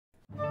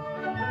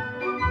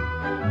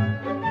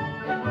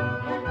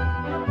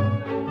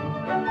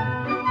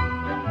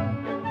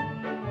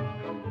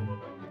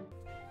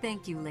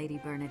Thank you, Lady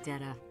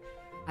Bernadetta.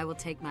 I will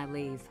take my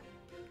leave.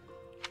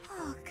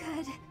 Oh,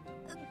 good.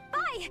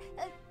 Bye!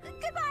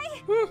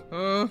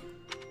 Goodbye!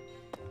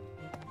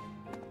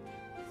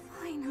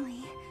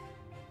 Finally.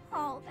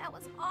 Oh, that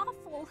was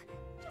awful.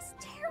 Just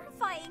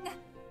terrifying.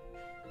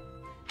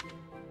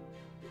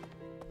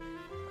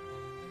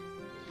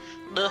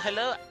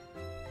 Hello?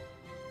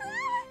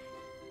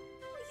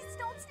 Please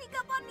don't sneak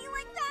up on me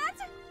like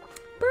that!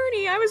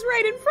 Bernie, I was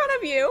right in front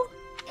of you!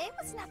 It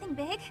was nothing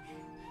big.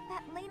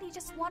 That lady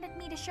just wanted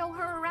me to show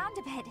her around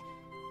a bit.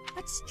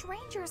 But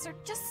strangers are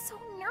just so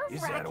nerve-wracking.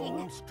 Is that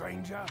all,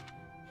 stranger?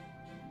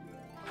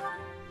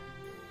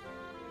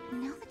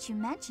 Now that you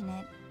mention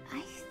it,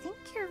 I think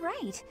you're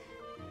right.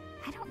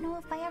 I don't know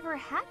if I ever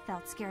had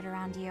felt scared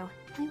around you.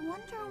 I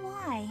wonder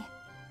why.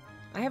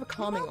 I have a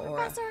calming aura.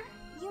 Professor,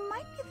 you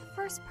might be the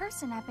first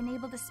person I've been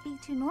able to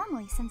speak to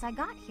normally since I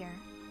got here.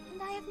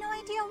 And I have no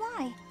idea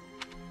why.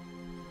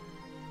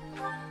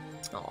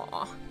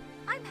 Aww.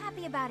 I'm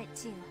happy about it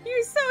too.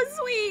 You're so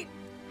sweet!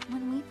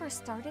 When we first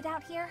started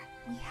out here,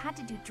 we had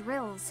to do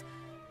drills.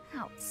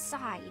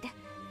 Outside.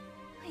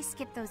 I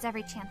skipped those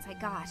every chance I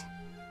got.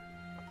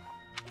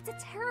 It's a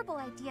terrible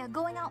idea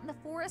going out in the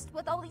forest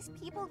with all these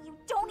people you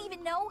don't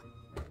even know.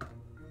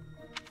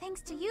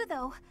 Thanks to you,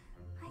 though,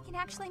 I can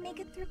actually make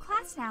it through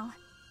class now.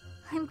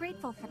 I'm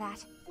grateful for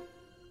that.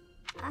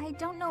 I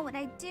don't know what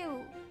I'd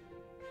do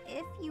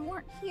if you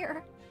weren't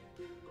here.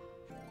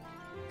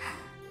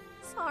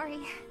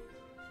 Sorry.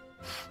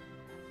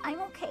 I'm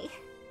okay.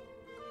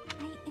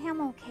 I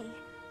am okay.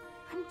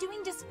 I'm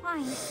doing just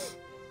fine.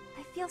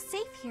 I feel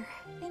safe here,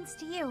 thanks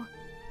to you.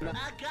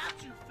 I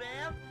got you,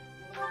 fam!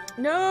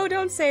 No,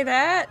 don't say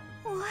that!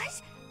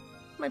 What?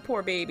 My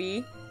poor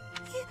baby.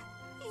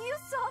 You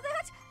saw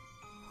that?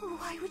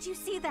 Why would you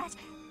see that?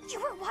 You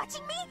were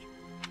watching me?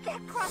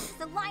 That crosses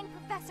the line,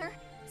 Professor.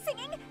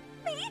 Singing?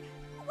 Me?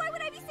 Why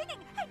would I be singing?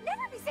 I'd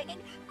never be singing.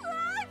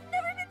 I've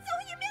never been so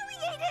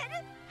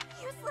humiliated.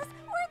 Useless,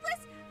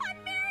 worthless,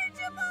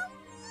 unmarriageable.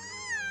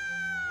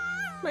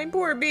 My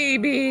poor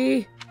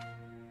baby.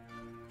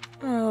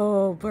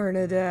 Oh,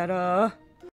 Bernadetta.